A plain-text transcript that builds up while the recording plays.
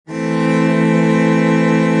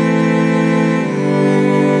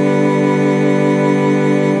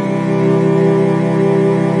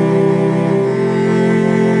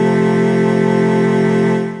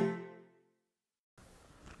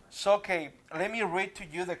Okay, let me read to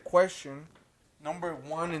you the question number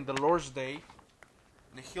 1 in the Lord's Day,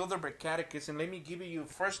 the Heidelberg Catechism. Let me give you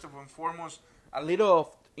first and foremost a little of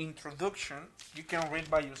introduction. You can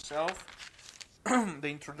read by yourself the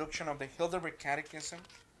introduction of the Heidelberg Catechism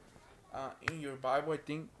in your Bible, I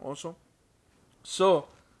think, also. So,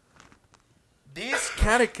 this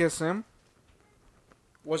catechism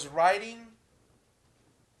was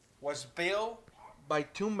built by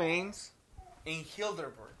two men in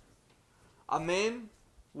Heidelberg. A man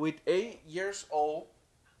with 8 years old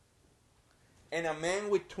and a man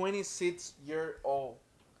with 26 years old.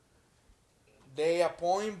 They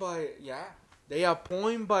appoint by the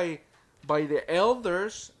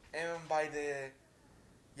elders and by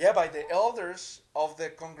the elders of the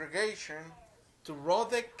congregation to write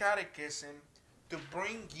the catechism to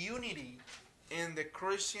bring unity in the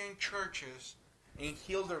Christian churches in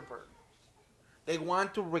Heidelberg. They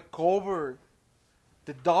want to recover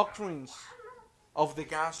the doctrines of the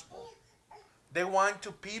gospel. They want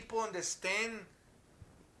to people understand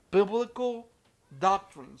biblical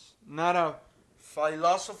doctrines, not a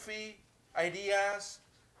philosophy ideas,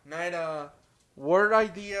 not a word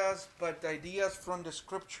ideas, but ideas from the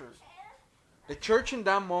scriptures. The church in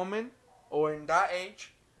that moment or in that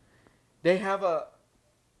age, they have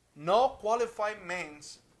no qualified men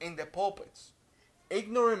in the pulpits,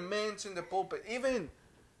 ignorant men in the pulpit, even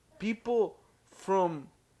people from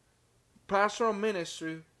pastoral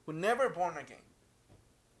ministry who never born again.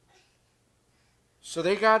 So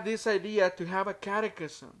they got this idea to have a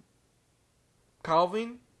catechism.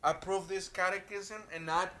 Calvin approved this catechism and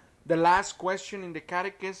not the last question in the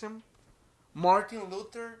catechism. Martin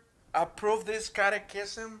Luther approved this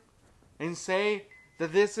catechism and say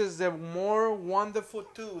that this is the more wonderful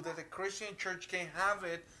tool that the Christian church can have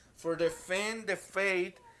it for defend the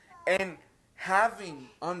faith and having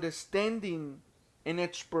understanding and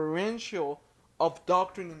experiential of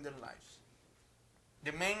doctrine in their lives.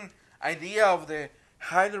 The main idea of the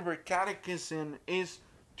Heidelberg Catechism is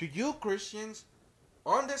to you Christians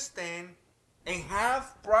understand and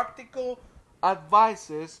have practical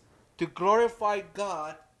advices to glorify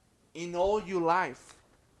God in all your life.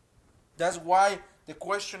 That's why the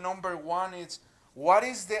question number 1 is, what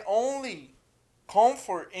is the only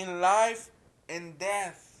comfort in life and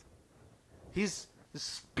death? He's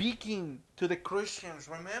speaking to the Christians.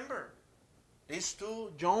 Remember, these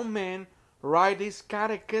two young men write this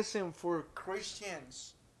catechism for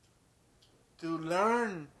Christians to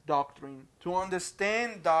learn doctrine, to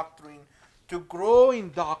understand doctrine, to grow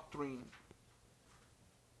in doctrine.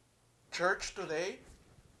 Church today,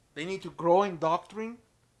 they need to grow in doctrine.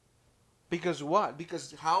 Because what?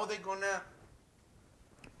 Because how are they going to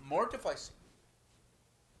mortify sin?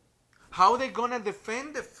 How are they going to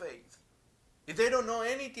defend the faith if they don't know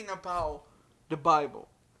anything about the Bible?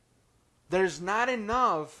 There's not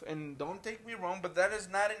enough, and don't take me wrong, but that is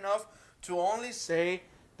not enough to only say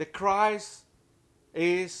that Christ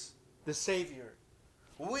is the Savior.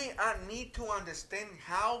 We need to understand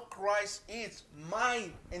how Christ is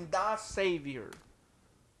mine and thy Savior.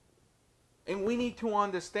 And we need to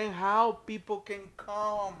understand how people can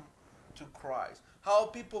come to Christ. How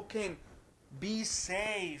people can be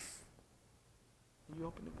saved. You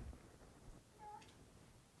open it.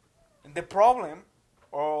 And the problem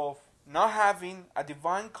of not having a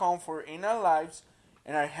divine comfort in our lives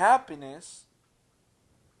and our happiness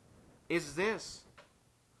is this.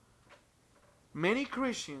 Many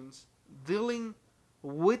Christians dealing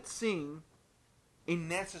with sin is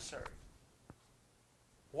necessary.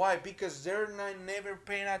 Why? Because they're never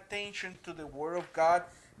paying attention to the Word of God.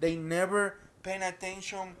 They never paying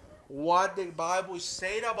attention what the Bible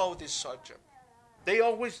said about this subject. They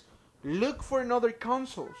always look for another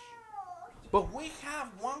counsels. But we have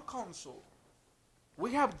one counsel.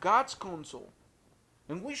 We have God's counsel.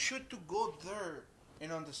 And we should to go there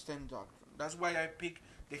and understand doctrine. That's why I picked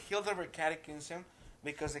the Heidelberg Catechism,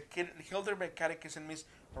 because the Heidelberg Catechism is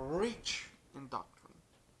rich in doctrine.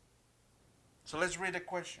 So let's read the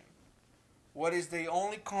question. What is the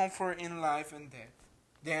only comfort in life and death?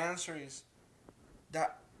 The answer is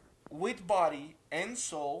that with body and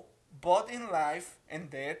soul, both in life and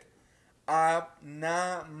death, are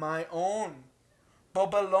not my own,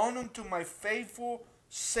 but belong unto my faithful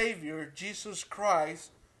Savior Jesus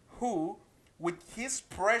Christ, who, with his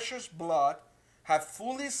precious blood, hath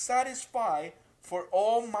fully satisfied for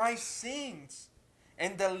all my sins,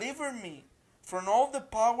 and delivered me from all the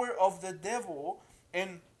power of the devil,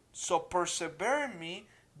 and so persevere me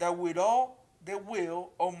that with all the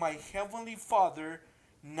will of my heavenly Father,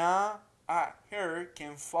 not a hair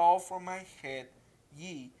can fall from my head,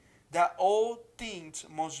 ye, that all things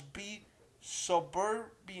must be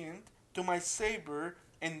subservient to my Savior,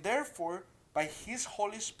 and therefore, by His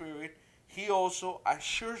Holy Spirit, He also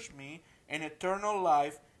assures me an eternal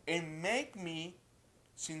life and make me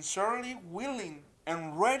sincerely willing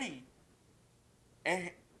and ready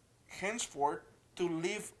and henceforth to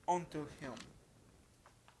live unto Him.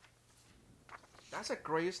 That's a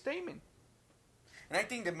great statement. And I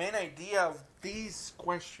think the main idea of this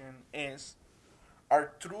question is,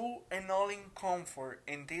 our true and only comfort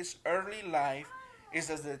in this earthly life is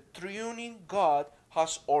that the triune God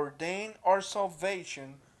has ordained our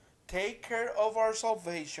salvation, take care of our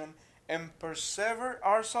salvation, and persevere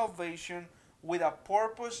our salvation with a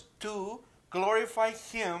purpose to glorify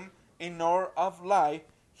Him in all of life.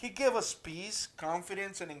 He gave us peace,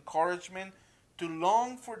 confidence, and encouragement to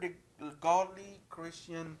long for the godly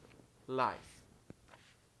Christian life.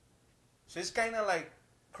 So it's kind of like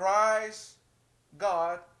Christ,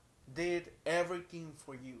 God, did everything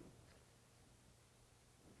for you.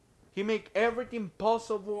 He made everything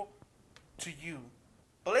possible to you.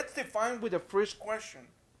 But let's define with the first question.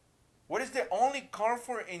 What is the only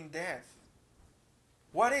comfort in death?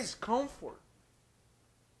 What is comfort?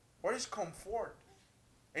 What is comfort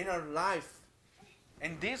in our life?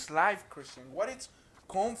 In this life, Christian, what is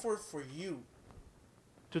comfort for you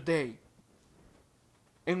today?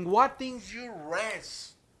 And what things you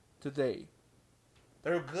rest today?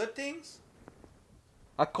 There are good things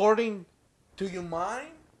according to your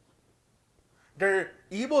mind. There are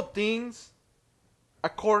evil things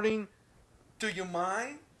according to your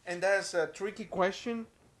mind. And that's a tricky question.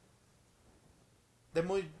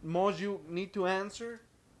 The most you need to answer.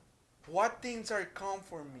 What things are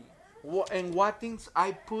comfort me? And what things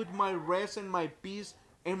I put my rest and my peace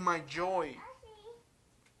and my joy?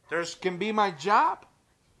 There can be my job,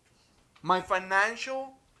 my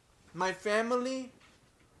financial, my family,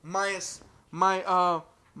 my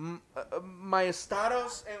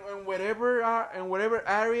status, and whatever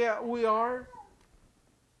area we are.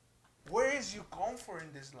 Where is your comfort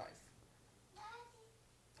in this life?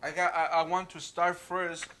 I want to start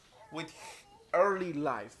first with early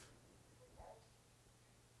life.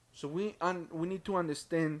 So we need to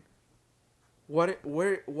understand what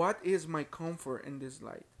is my comfort in this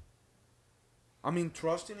life. I mean,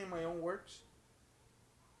 trusting in my own works.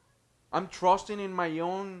 I'm trusting in my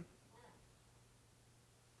own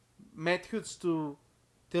methods to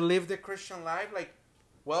live the Christian life. Like,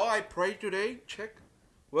 well, I pray today, check.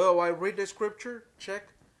 Well, I read the scripture, check.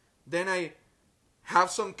 Then I have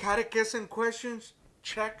some catechism questions,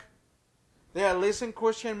 check. Then I listen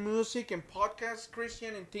Christian music and podcast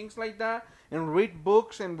Christian and things like that, and read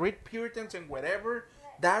books and read Puritans and whatever.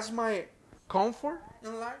 That's my comfort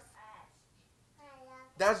in life.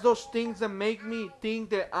 That's those things that make me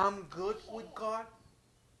think that I'm good with God.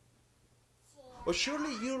 Or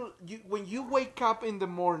surely you when you wake up in the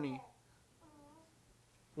morning,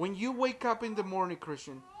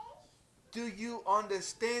 Christian, do you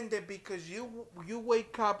understand that because you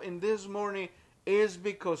wake up in this morning is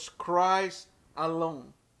because Christ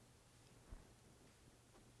alone?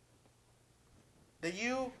 That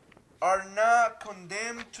you are not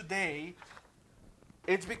condemned today,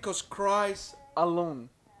 it's because Christ alone.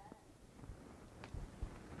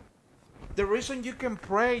 The reason you can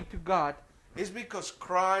pray to God is because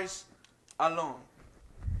Christ alone.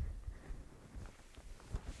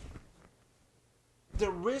 The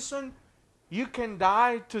reason you can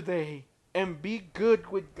die today and be good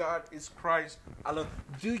with God is Christ alone.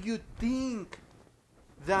 Do you think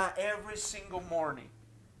that every single morning?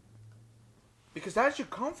 Because that's your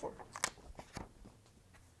comfort.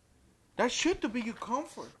 That should to be your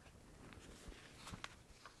comfort.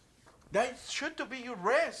 That should to be your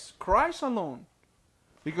rest. Christ alone.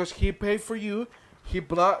 Because He paid for you. He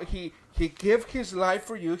gave His life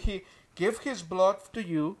for you. He gave His blood to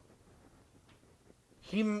you.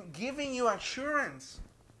 He giving you assurance.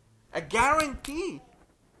 A guarantee.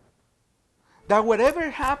 That whatever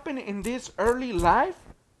happened in this early life,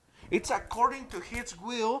 it's according to His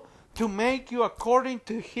will to make you according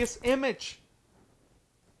to His image.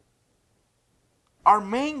 Our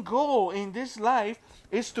main goal in this life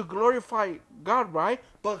is to glorify God, right?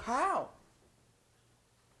 But how?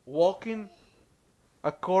 Walking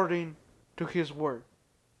according to His word.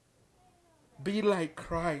 Be like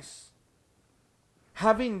Christ.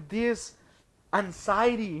 Having this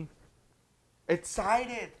anxiety,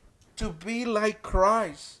 excited to be like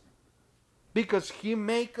Christ. Because He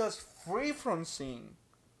make us free from sin.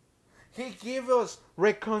 He give us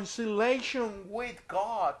reconciliation with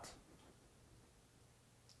God.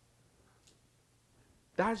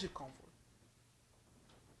 That's your comfort.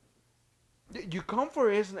 Your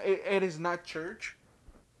comfort is not church.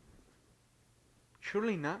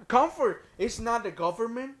 Surely not. Comfort is not the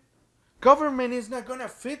government. Government is not going to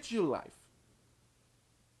fit your life.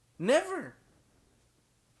 Never.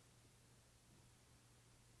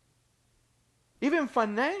 Even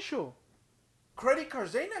financial. Credit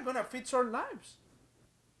cards, they're not going to fit our lives.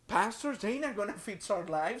 Pastors, they're not going to fit our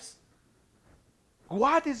lives.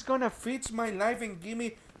 What is going to fit my life and give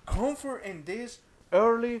me comfort in this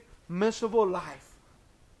early, miserable life?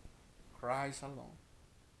 Christ alone.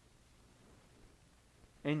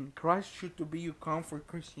 And Christ should to be your comfort,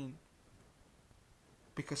 Christian.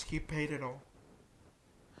 Because He paid it all.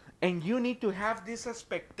 And you need to have this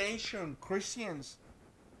expectation, Christians,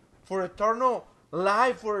 for eternal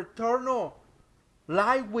life, with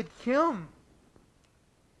Him.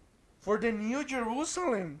 For the New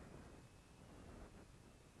Jerusalem.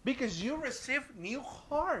 Because you receive new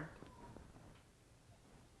heart.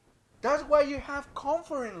 That's why you have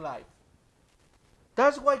comfort in life.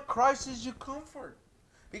 That's why Christ is your comfort.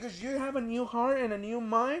 Because you have a new heart and a new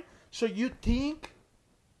mind. So you think.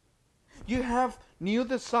 You have new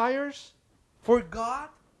desires for God.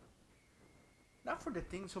 Not for the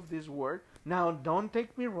things of this world. Now, don't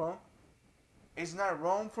take me wrong. It's not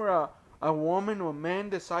wrong for a woman or man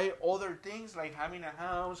desire other things like having a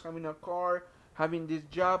house, having a car, having this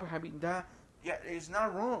job, having that. Yeah, it's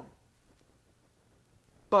not wrong.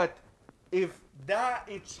 But if that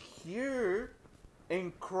is here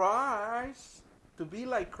in Christ, to be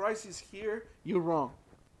like Christ is here, you're wrong.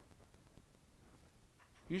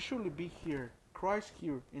 You should be here, Christ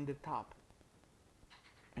here in the top.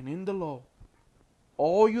 And in the low,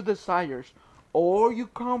 all your desires, all your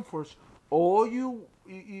comforts, all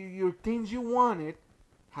your things you wanted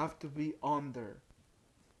have to be under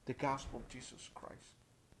the gospel of Jesus Christ.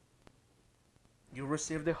 You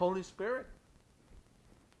receive the Holy Spirit.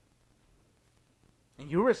 And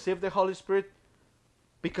you receive the Holy Spirit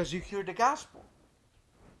because you hear the gospel.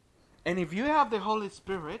 And if you have the Holy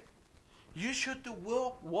Spirit, you should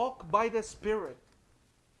walk by the Spirit.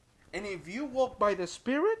 And if you walk by the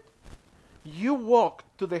Spirit, you walk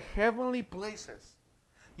to the heavenly places.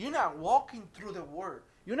 You're not walking through the world.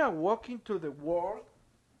 You're not walking through the world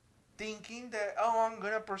thinking that, oh, I'm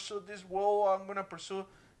going to pursue this world, I'm going to pursue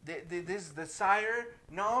this desire.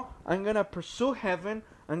 No, I'm going to pursue heaven.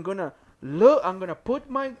 I'm going to put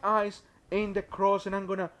my eyes in the cross and I'm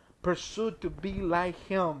going to pursue to be like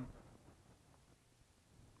Him.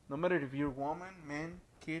 No matter if you're a woman, man,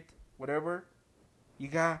 kid, whatever, you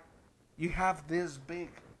have this big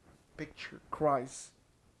picture, Christ.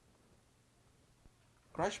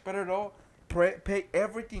 Christ paid it all, pay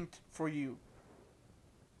everything for you.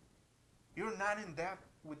 You're not in debt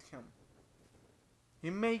with Him. He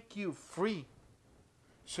make you free.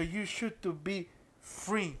 So you should to be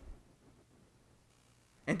free.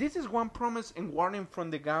 And this is one promise and warning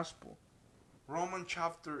from the gospel. Romans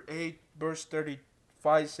chapter 8 verse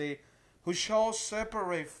 35 say, who shall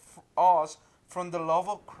separate us from the love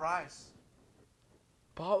of Christ?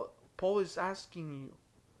 Paul is asking you,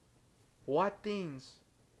 what things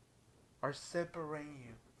are separating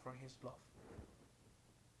you from His love?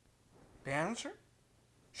 The answer?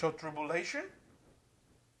 So tribulation?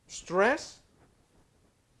 Stress?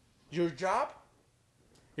 Your job?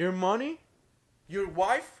 Your money? Your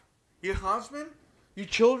wife? Your husband? Your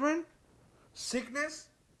children? Sickness?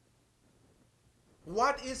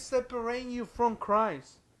 What is separating you from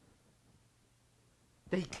Christ?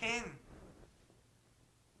 They can.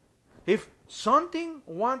 If something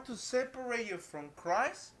wants to separate you from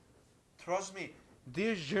Christ, trust me,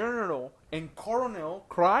 this general and colonel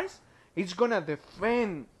Christ is going to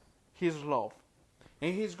defend His love.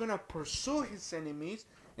 And He's going to pursue His enemies.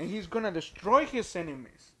 And He's going to destroy His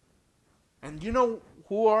enemies. And you know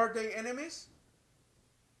who are the enemies?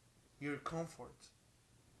 Your comfort.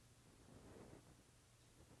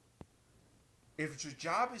 If your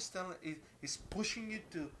job is pushing you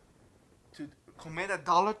to commit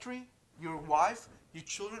idolatry, your wife, your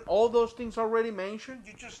children, all those things already mentioned,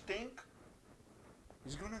 you just think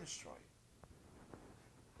He's going to destroy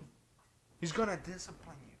you. He's going to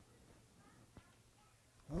discipline you.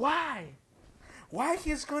 Why? Why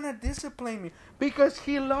He's going to discipline me? Because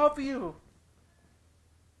He loves you.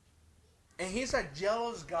 And He's a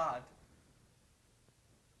jealous God.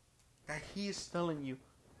 That He is telling you,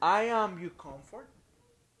 I am your comfort.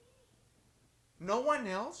 No one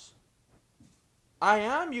else. I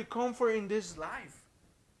am your comfort in this life.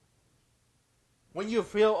 When you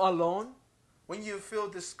feel alone, when you feel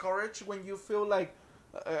discouraged, when you feel like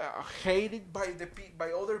hated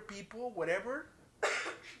by other people, whatever,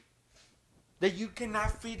 that you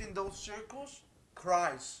cannot fit in those circles,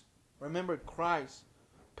 Christ. Remember, Christ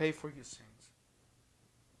paid for your sins.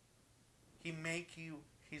 He make you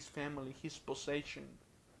his family, his possession.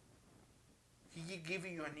 He give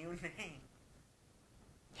you a new name.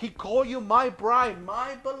 He call you my bride,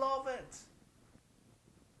 my beloved.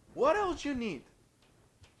 What else you need?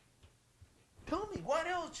 Tell me, what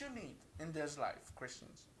else you need in this life,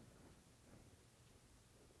 Christians?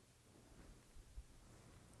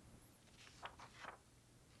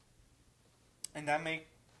 And that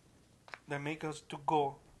make us to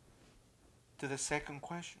go to the second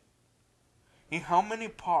question. In how many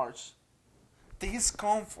parts this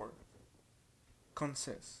comfort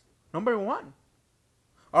consists? Number one,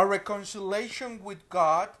 our reconciliation with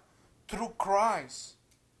God through Christ.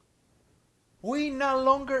 We no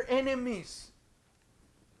longer enemies.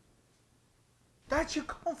 That's your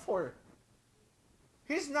comfort.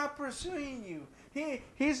 He's not pursuing you.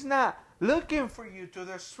 He's not looking for you to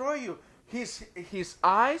destroy you. His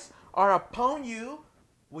eyes are upon you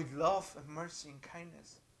with love and mercy and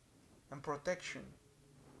kindness and protection.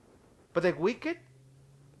 But the wicked,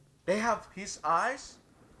 they have his eyes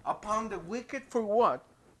upon the wicked for what?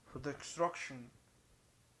 For destruction,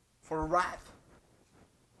 for wrath,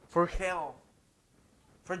 for hell,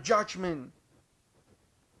 for judgment.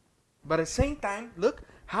 But at the same time, look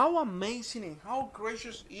how amazing and how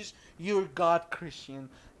gracious is your God, Christian,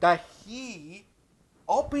 that He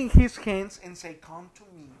opened His hands and say, "Come to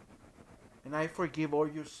me, and I forgive all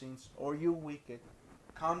your sins, all you wicked.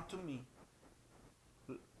 Come to me.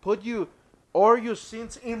 Put you all your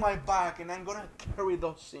sins in my back, and I'm gonna carry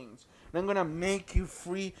those sins. And I'm gonna make you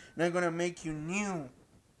free, and I'm gonna make you new."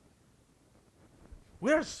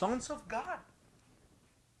 We are sons of God.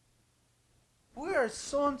 We are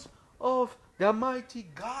sons of the Almighty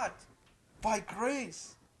God by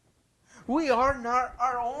grace. We are not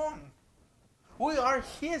our own. We are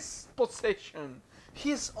His possession,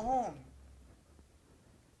 His own.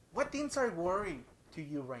 What things are worrying to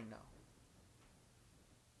you right now?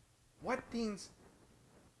 What things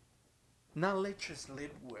not let you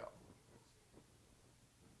sleep well?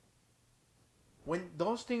 When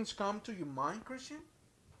those things come to your mind, Christian,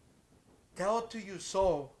 tell to your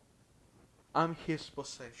soul, I'm His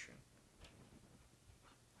possession.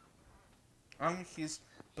 I'm His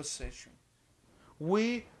possession.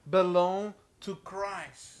 We belong to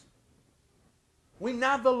Christ. We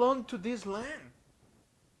not belong to this land.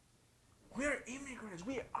 We are immigrants.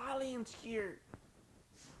 We are aliens here.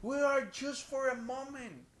 We are just for a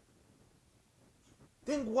moment.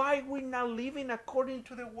 Then why we not living according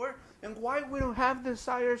to the word? And why we don't have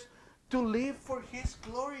desires to live for His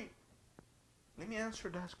glory? Let me answer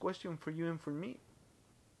that question for you and for me.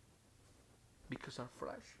 Because our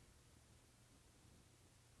flesh.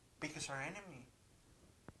 Because our enemy.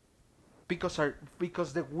 Because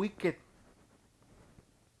the wicked.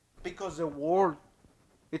 Because the world,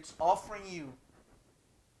 it's offering you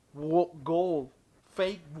gold,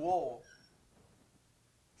 fake wool,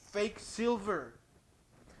 fake silver,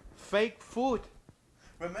 fake food.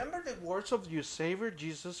 Remember the words of your Savior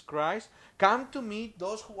Jesus Christ? Come to me,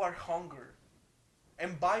 those who are hungry,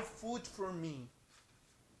 and buy food from me.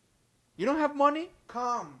 You don't have money?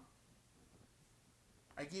 Come.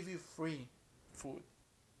 I give you free food.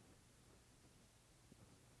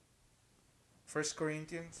 1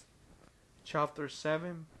 Corinthians chapter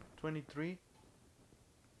 7, 23.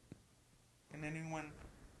 Can anyone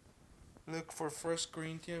look for 1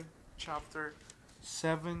 Corinthians chapter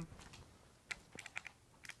 7?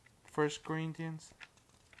 1 Corinthians.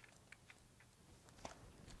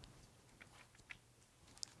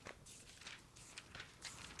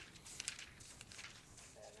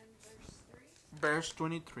 Verse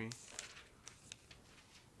 23. You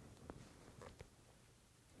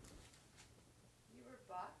were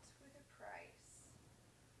bought with a price.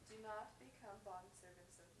 Do not become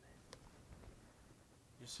bondservants of men.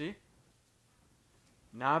 You see?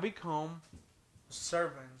 Now become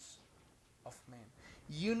servants of men.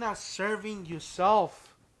 You're not serving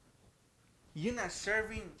yourself. You're not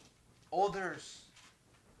serving others.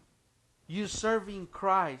 You're serving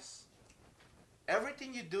Christ.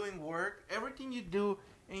 Everything you do in work, everything you do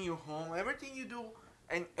in your home, everything you do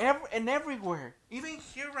and everywhere, even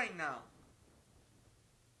here right now,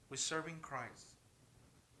 we're serving Christ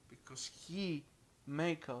because He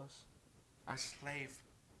make us a slave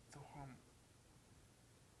to Him.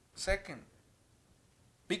 Second,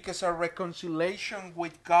 because our reconciliation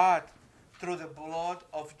with God through the blood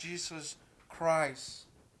of Jesus Christ.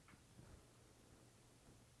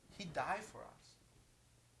 He died for us.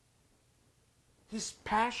 His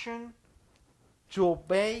passion to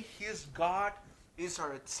obey His God is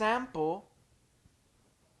our example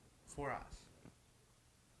for us.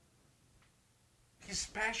 His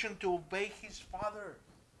passion to obey His Father.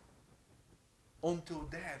 until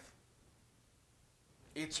death.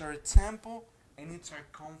 It's our temple and it's our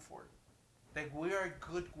comfort. That we are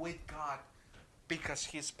good with God because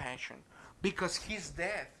His passion, because His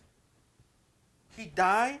death. He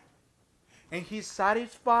died and He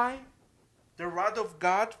satisfied the wrath of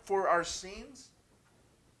God for our sins.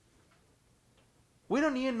 We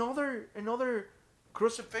don't need another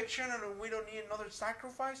crucifixion, and we don't need another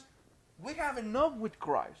sacrifice. We have enough with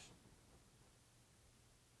Christ.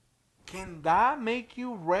 Can that make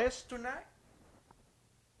you rest tonight?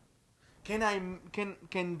 Can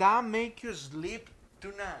that make you sleep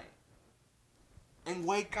tonight and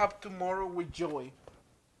wake up tomorrow with joy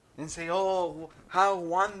and say, "Oh, how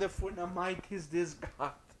wonderful and mighty is this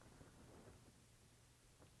God,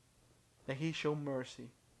 that He showed mercy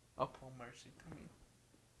upon mercy to me."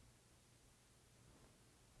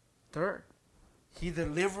 Third, He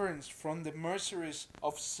delivers us from the merceries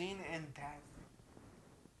of sin and death.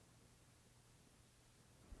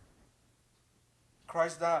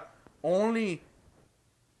 Christ that only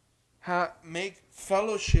make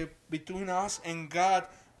fellowship between us and God,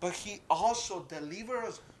 but He also delivers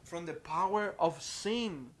us from the power of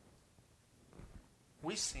sin.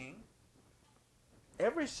 We sin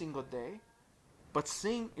every single day, but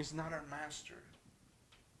sin is not our master.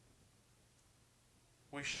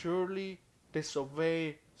 We surely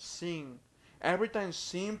disobey sin. Every time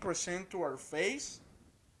sin presents to our face,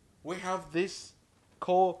 we have this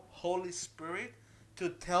called Holy Spirit to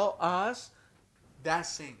tell us that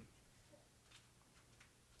sin.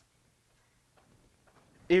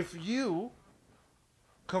 If you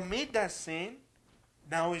commit that sin,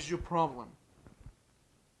 now is your problem.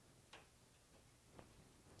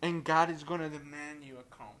 And God is going to demand you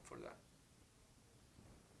account for that.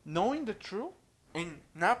 Knowing the truth and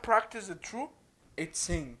not practice the truth, it's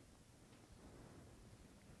sin.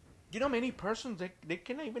 You know, many persons, they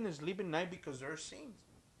cannot even sleep at night because they're sins.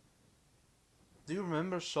 Do you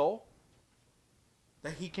remember Saul?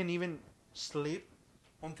 That he can even sleep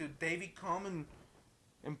until David come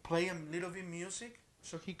and play a little bit music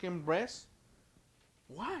so he can rest?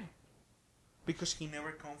 Why? Because he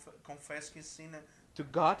never confessed his sin to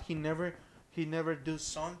God. He never do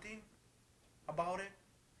something about it.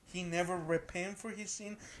 He never repent for his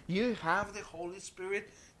sin. You have the Holy Spirit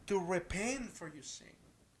to repent for your sin.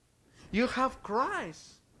 You have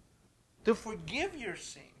Christ to forgive your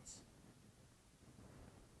sins.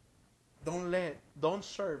 Don't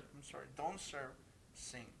serve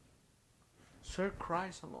sin. Serve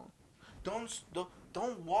Christ alone.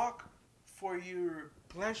 Don't walk for your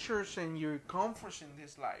pleasures and your comforts in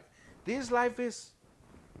this life. This life it's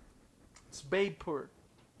vapor.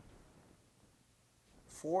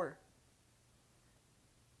 4.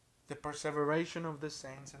 The perseveration of the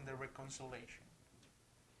saints and the reconciliation.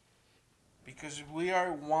 Because we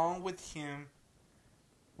are one with Him,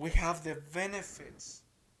 we have the benefits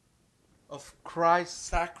of Christ's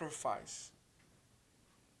sacrifice.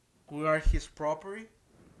 We are His property.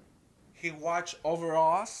 He watches over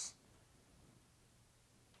us.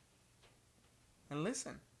 And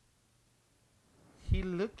listen, He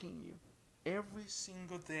looking you every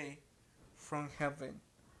single day from heaven.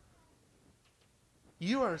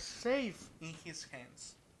 You are safe in His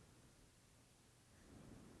hands.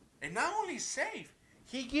 And not only safe,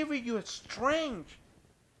 He giving you a strength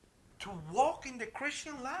to walk in the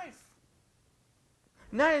Christian life.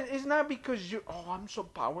 Now, it's not because I'm so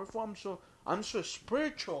powerful, I'm so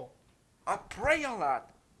spiritual. I pray a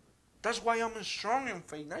lot. That's why I'm strong in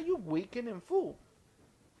faith. Now you're weak and fool.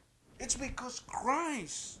 It's because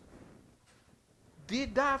Christ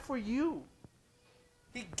did that for you.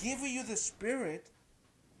 He gave you the Spirit.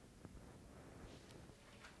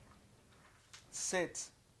 Set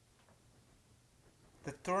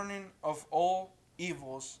the turning of all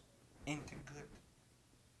evils into good.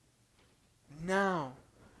 Now,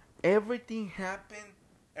 everything happening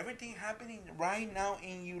right now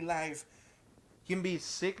in your life can be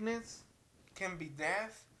sickness, can be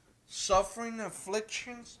death, suffering,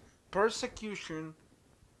 afflictions, persecution.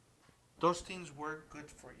 Those things work good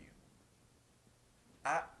for you.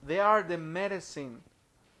 They are the medicine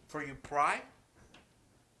for your pride,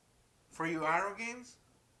 for your arrogance,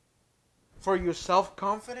 for your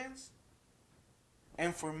self-confidence,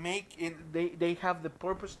 and for they have the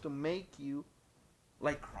purpose to make you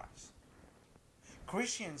like Christ.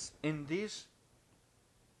 Christians in this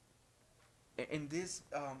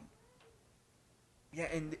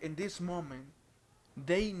moment,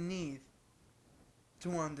 they need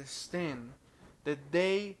to understand that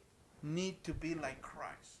they need to be like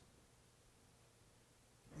Christ,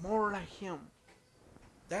 more like Him.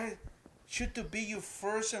 That should to be your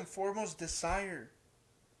first and foremost desire.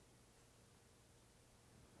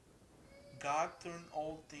 God turned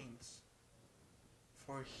all things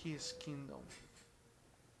for His kingdom,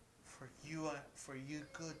 for you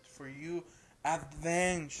good, for you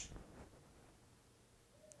advance.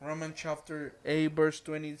 Romans chapter 8 verse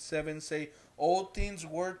 27 say, all things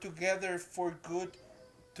work together for good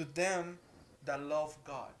to them that love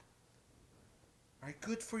God. Are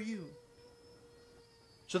good for you.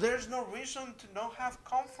 So there's no reason to not have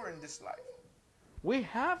comfort in this life. We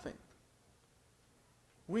haven't.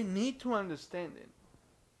 We need to understand it.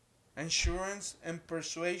 Assurance and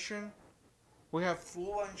persuasion. We have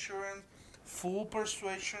full assurance, full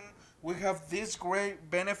persuasion. We have this great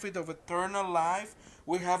benefit of eternal life.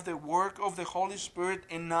 We have the work of the Holy Spirit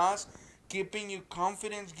in us, keeping you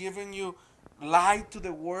confidence, giving you light to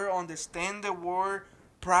the Word, understand the Word,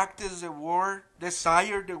 practice the Word,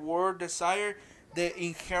 desire the Word, desire the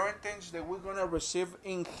inheritance that we're going to receive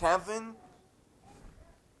in heaven.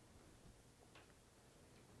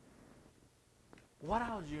 What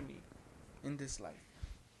else you need in this life?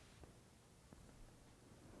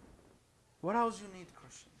 What else you need,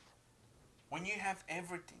 Christian? When you have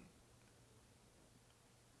everything.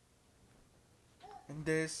 And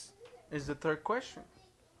this is the third question.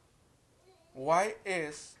 Why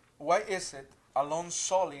is it alone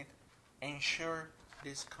solid and sure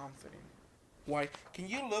this confident? Why? Can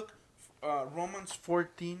you look Romans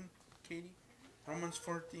 14, Katie? Romans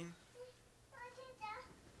 14.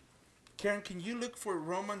 Karen, can you look for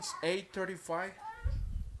Romans 8:35?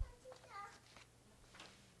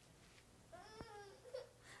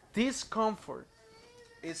 This comfort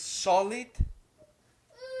is solid,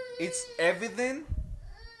 it's evident,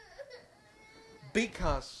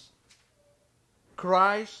 because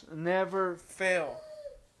Christ never failed.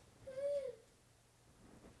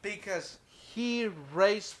 Because He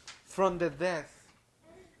raised from the dead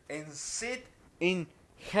and sit in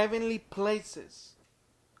heavenly places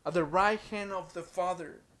at the right hand of the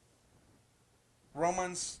Father.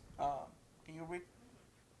 Romans, can you read?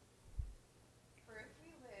 For if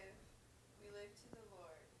we live to the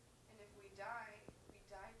Lord, and if we die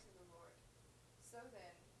to the Lord. So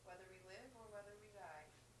then, whether we live or whether we die,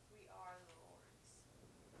 we are the Lord's.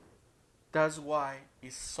 That's why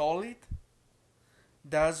it's solid.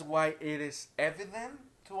 That's why it is evident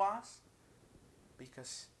to us.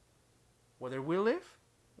 Because whether we live,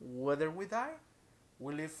 whether we die,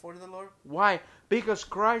 we live for the Lord. Why? Because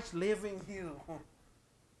Christ lives in you.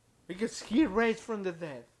 Because He raised from the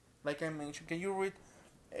dead. Like I mentioned. Can you read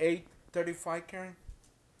 8:35, Karen?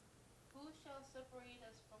 Who shall separate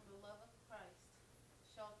us from the love of Christ?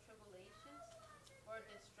 Shall tribulations, or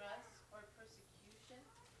distress, or persecution,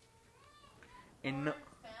 And or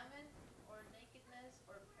famine, or nakedness,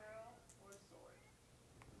 or peril, or sword?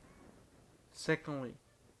 secondly,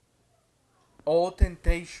 all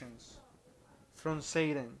temptations from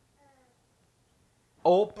Satan.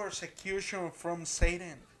 All persecution from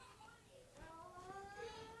Satan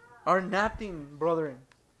are nothing, brethren.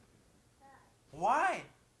 Why?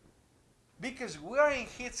 Because we are in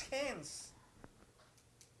His hands.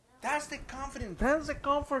 That's the confidence. That's the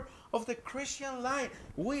comfort of the Christian life.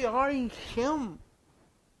 We are in Him.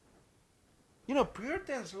 You know,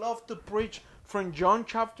 Puritans love to preach from John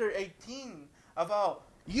chapter 18 about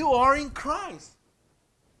you are in Christ.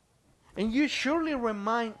 And you surely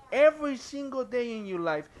remind every single day in your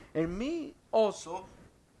life, and me also,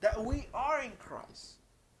 that we are in Christ.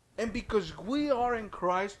 And because we are in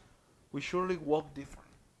Christ, we surely walk different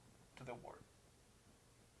to the world.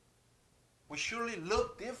 We surely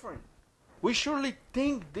look different. We surely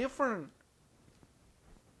think different.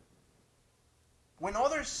 When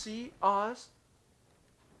others see us,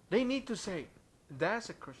 they need to say, that's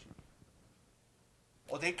a Christian.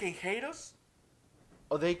 Or they can hate us,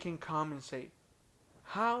 or they can come and say,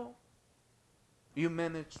 how you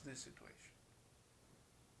manage this situation?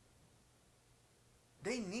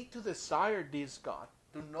 They need to desire this God,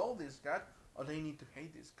 to know this God, or they need to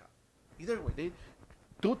hate this God. Either way,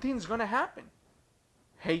 two things going to happen.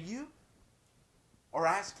 Hate you, or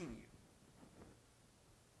asking you.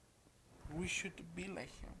 We should be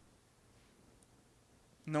like Him.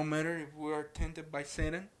 No matter if we are tempted by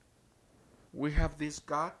Satan, we have this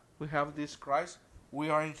God, we have this Christ, we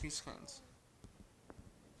are in His hands.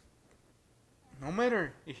 No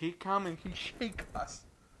matter if He come and He shake us.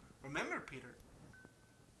 Remember Peter.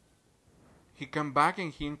 He came back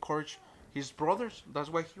and he encouraged his brothers. That's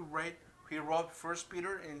why he wrote 1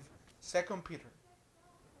 Peter and 2 Peter.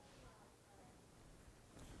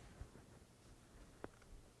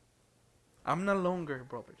 I'm no longer,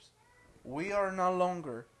 brothers. We are no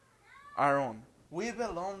longer our own. We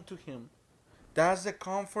belong to Him. That's the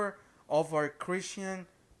comfort of our Christian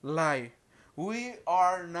life. We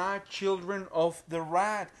are not children of the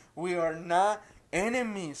wrath. We are not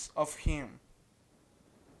enemies of Him.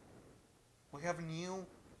 We have new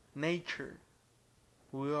nature.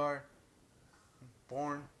 We are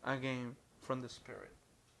born again from the Spirit.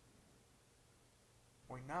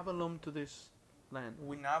 We not belong to this land.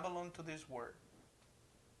 We not belong to this world.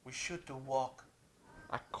 We should to walk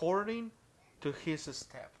according to His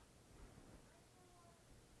step.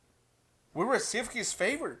 We receive His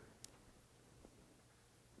favor.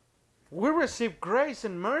 We receive grace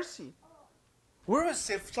and mercy. We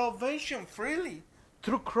receive salvation freely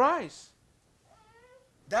through Christ.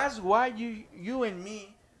 That's why you and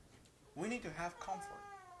me, we need to have comfort.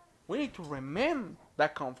 We need to remember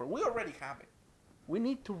that comfort. We already have it. We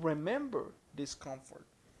need to remember this comfort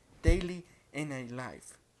daily in our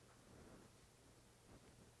life.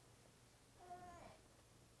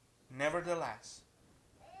 Nevertheless,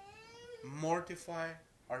 mortify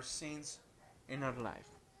our sins in our life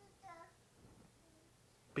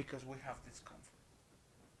because we have this comfort.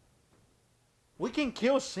 We can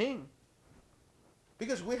kill sin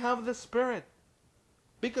because we have the Spirit,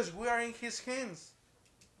 because we are in His hands.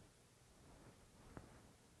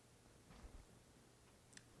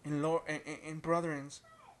 And Lord and brethren,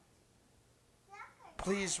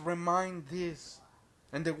 please remind this,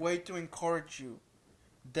 and the way to encourage you: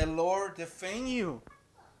 the Lord defend you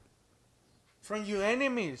from your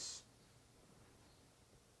enemies.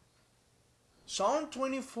 Psalm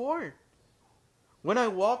 24. When I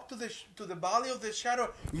walk to the valley of the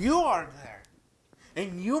shadow, you are there,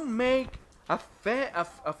 and you make a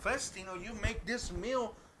feasting, or you make this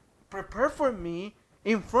meal prepared for me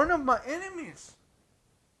in front of my enemies.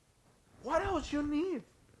 What else you need?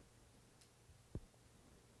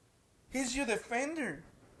 He's your defender.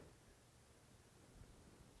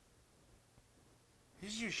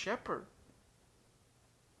 He's your shepherd.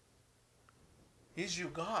 He's your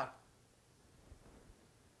God.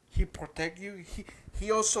 He protect you.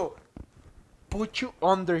 He also put you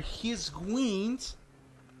under His wings,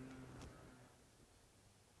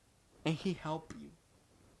 and He help you.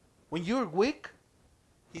 When you're weak,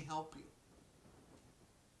 He help you.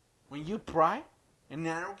 When you pride and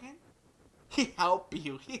arrogant, He help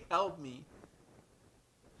you. He help me.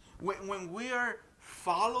 When we are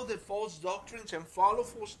follow the false doctrines and follow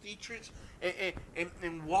false teachers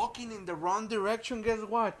and walking in the wrong direction, guess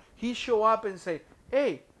what? He show up and say,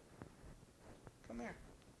 hey, come here.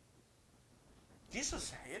 Jesus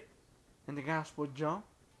said it in the Gospel of John.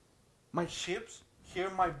 My sheep hear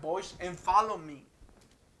my voice and follow me.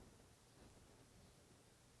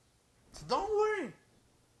 So don't worry.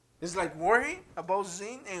 It's like worrying about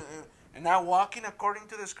sin and not walking according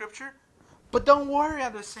to the Scripture. But don't worry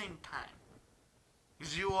at the same time.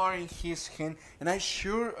 Because you are in His hand. And I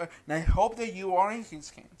hope that you are in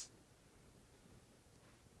His hands.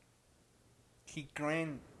 He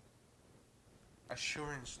grant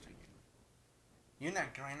assurance to you. You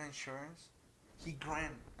not grant assurance. He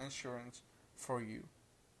grant assurance for you.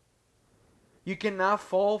 You cannot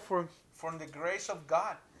fall from the grace of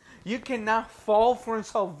God. You cannot fall from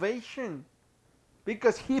salvation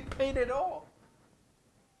because He paid it all.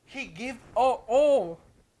 He gave all.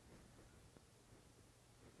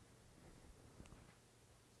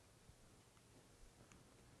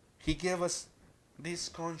 He gave us this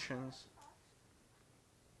conscience.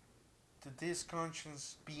 To this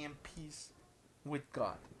conscience be in peace with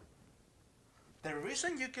God. The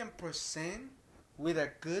reason you can present with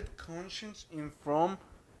a good conscience in front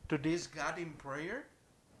to this God in prayer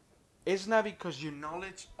is not because your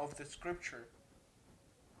knowledge of the Scripture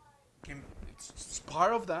it's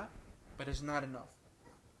part of that, but it's not enough.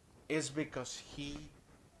 It's because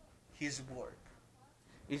His work.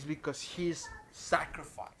 It's because His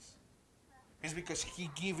sacrifice. It's because He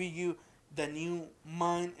giving you the new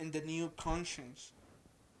mind and the new conscience.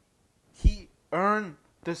 He earned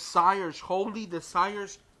desires, holy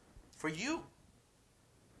desires for you.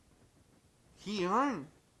 He earned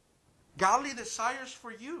godly desires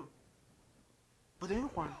for you. But then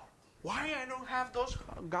why I don't have those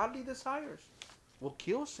godly desires? Well,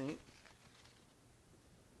 kill sin.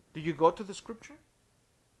 Do you go to the Scripture?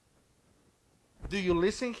 Do you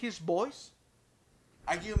listen His voice?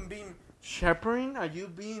 Are you being shepherding? Are you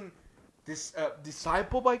being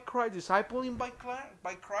discipled by Christ? Discipling by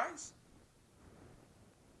Christ?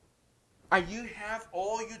 Are you have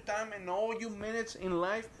all your time and all your minutes in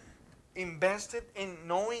life invested in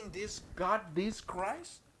knowing this God, this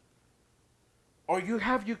Christ? Or you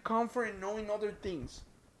have your comfort in knowing other things?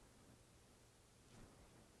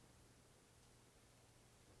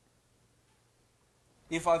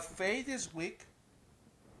 If our faith is weak,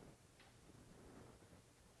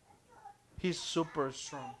 He's super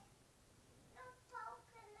strong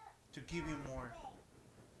to give you more.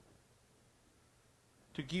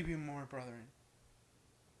 To give you more, brethren.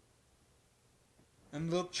 In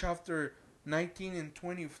Luke chapter 19 and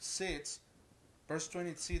 26, verse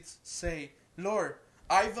 26 say, Lord,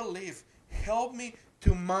 I believe. Help me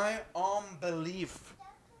to my unbelief.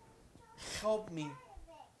 Help me.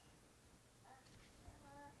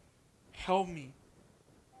 Help me.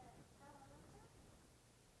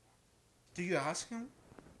 Do you ask Him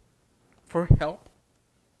for help?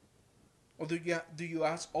 Or do you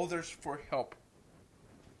ask others for help?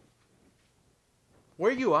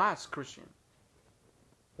 Where you ask, Christian?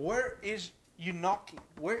 Where is you knocking?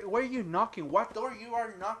 Where are you knocking? What door you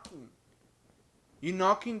are knocking? You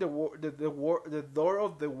knocking the door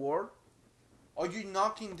of the world? Or you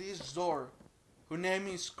knocking this door, whose name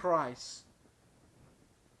is Christ?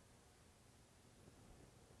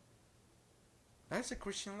 That's a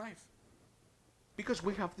Christian life. Because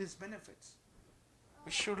we have these benefits.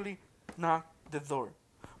 We surely knock the door.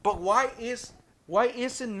 But why is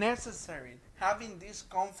it necessary having this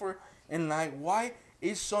comfort in life? Why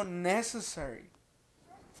is so necessary?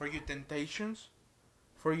 For your temptations,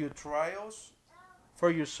 for your trials,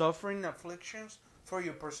 for your suffering, afflictions, for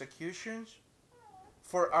your persecutions,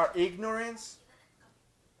 for our ignorance,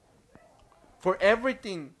 for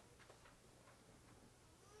everything.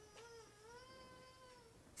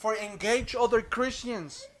 For engage other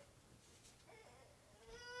Christians.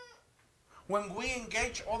 When we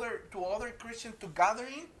engage other Christians to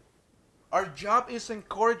gathering, our job is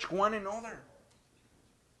encourage one another.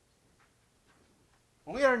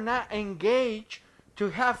 We are not engaged to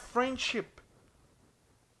have friendship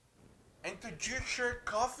and to just share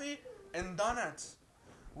coffee and donuts.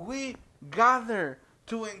 We gather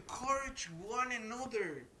to encourage one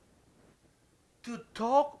another, to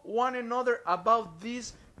talk one another about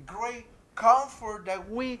this great comfort that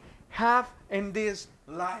we have in this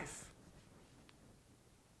life.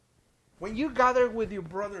 When you gather with your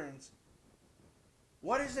brethren,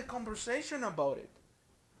 what is the conversation about it?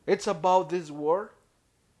 It's about this world.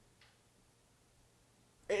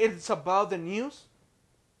 It's about the news.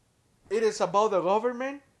 It is about the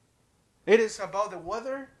government. It is about the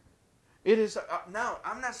weather. It is now.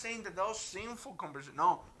 I'm not saying that those sinful conversations.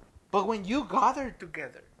 No, but when you gather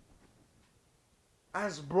together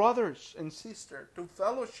as brothers and sisters to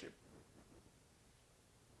fellowship,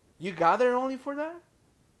 you gather only for that?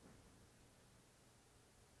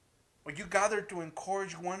 Or you gather to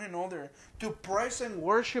encourage one another, to praise and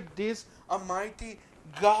worship this almighty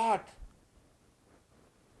God,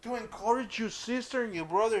 to encourage your sister and your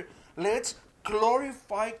brother. Let's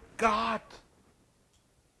glorify God.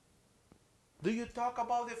 Do you talk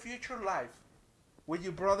about the future life with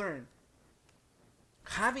your brethren?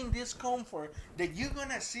 Having this comfort that you're going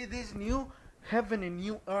to see this new heaven and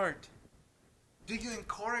new earth. Do you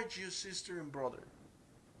encourage your sister and brother?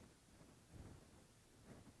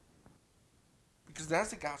 Because that's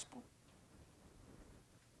the gospel.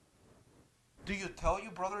 Do you tell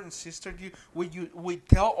your brother and sister? We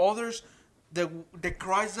tell others that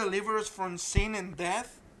Christ delivers us from sin and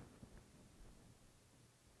death?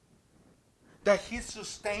 That He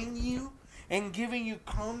sustained you and giving you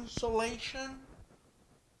consolation?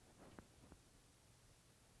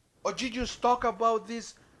 Or you just talk about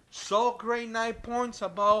these so great 9 points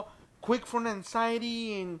about quick from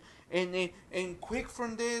anxiety and quick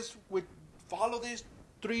from this, with follow these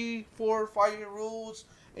 3, 4, 5 rules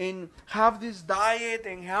and have this diet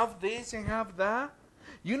and have this and have that?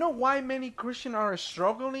 You know why many Christians are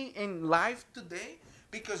struggling in life today?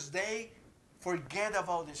 Because they forget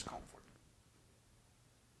about this comfort.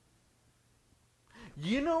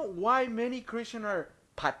 You know why many Christians are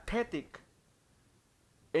pathetic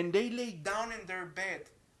and they lay down in their bed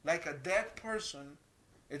like a dead person?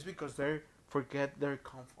 It's because they forget their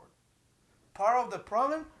comfort. Part of the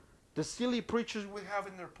problem, the silly preachers we have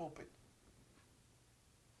in their pulpit.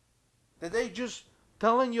 That they just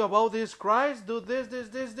telling you about this Christ, do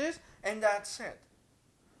this, and that's it.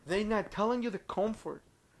 They're not telling you the comfort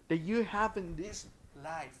that you have in this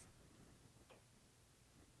life.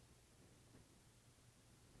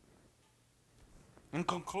 In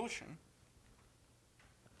conclusion,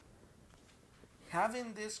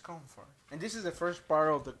 having this comfort, and this is the first part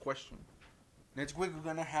of the question. Next week we're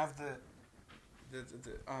gonna have the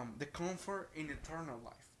comfort in eternal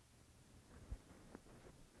life.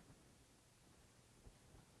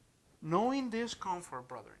 Knowing this comfort,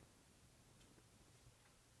 brother,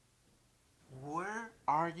 where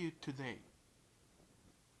are you today?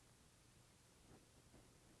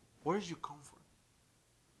 Where is your comfort?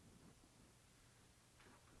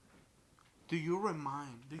 Do you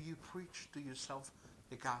remind, do you preach to yourself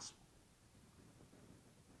the gospel?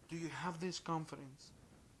 Do you have this confidence?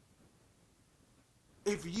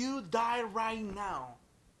 If you die right now,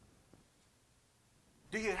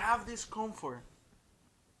 do you have this comfort?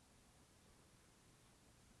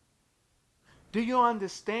 Do you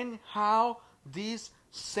understand how this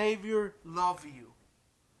Savior loves you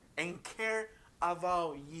and care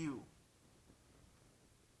about you?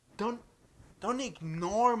 Don't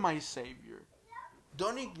ignore my Savior.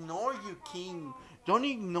 Don't ignore your King. Don't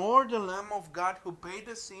ignore the Lamb of God who paid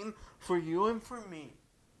the sin for you and for me.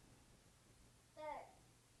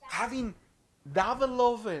 Having that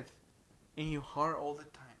beloved in your heart all the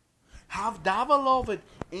time. Have that beloved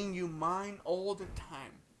in your mind all the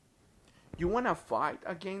time. You want to fight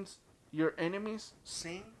against your enemies,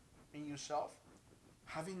 sin in yourself?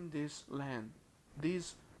 Having this Lamb,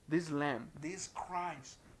 this Lamb, this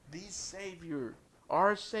Christ, this Savior,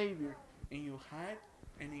 our Savior, in your head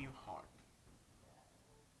and in your heart.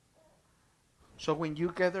 So when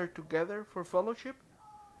you gather together for fellowship,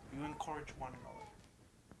 you encourage one another.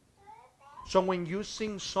 So when you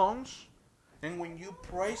sing songs and when you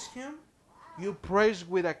praise Him, you praise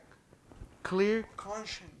with a clear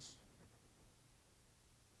conscience.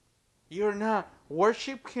 You're not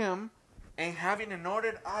worship Him and having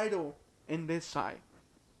another idol in this side.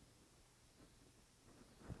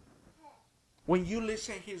 When you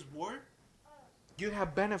listen to His word, you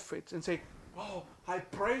have benefits and say, "Oh, I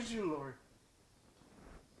praise you, Lord."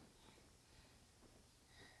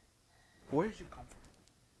 Where's your comfort?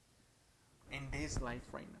 In this life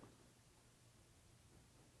right now.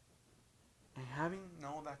 And having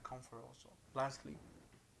known that comfort also, lastly,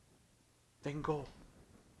 then go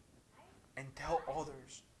and tell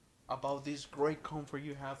others about this great comfort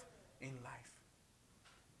you have in life.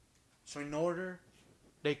 So in order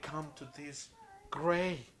they come to this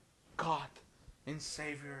great God and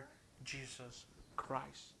Savior Jesus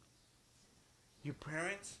Christ. Your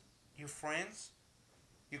parents, your friends,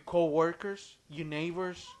 your co-workers, your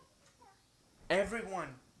neighbors,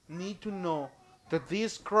 everyone need to know that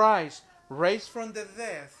this Christ raised from the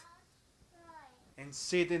dead and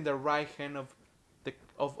sit in the right hand of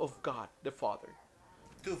God the Father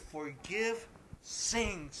to forgive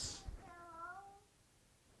sins.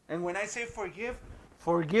 And when I say forgive,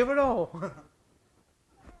 forgive it all.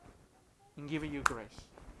 And giving you grace.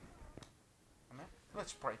 Amen.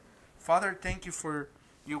 Let's pray. Father, thank you for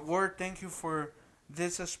your word. Thank you for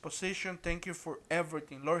this exposition. Thank you for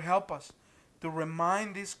everything. Lord, help us to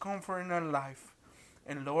remind this comfort in our life.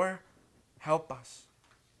 And Lord, help us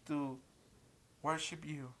to worship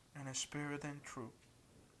you in a spirit and truth.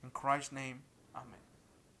 In Christ's name, amen.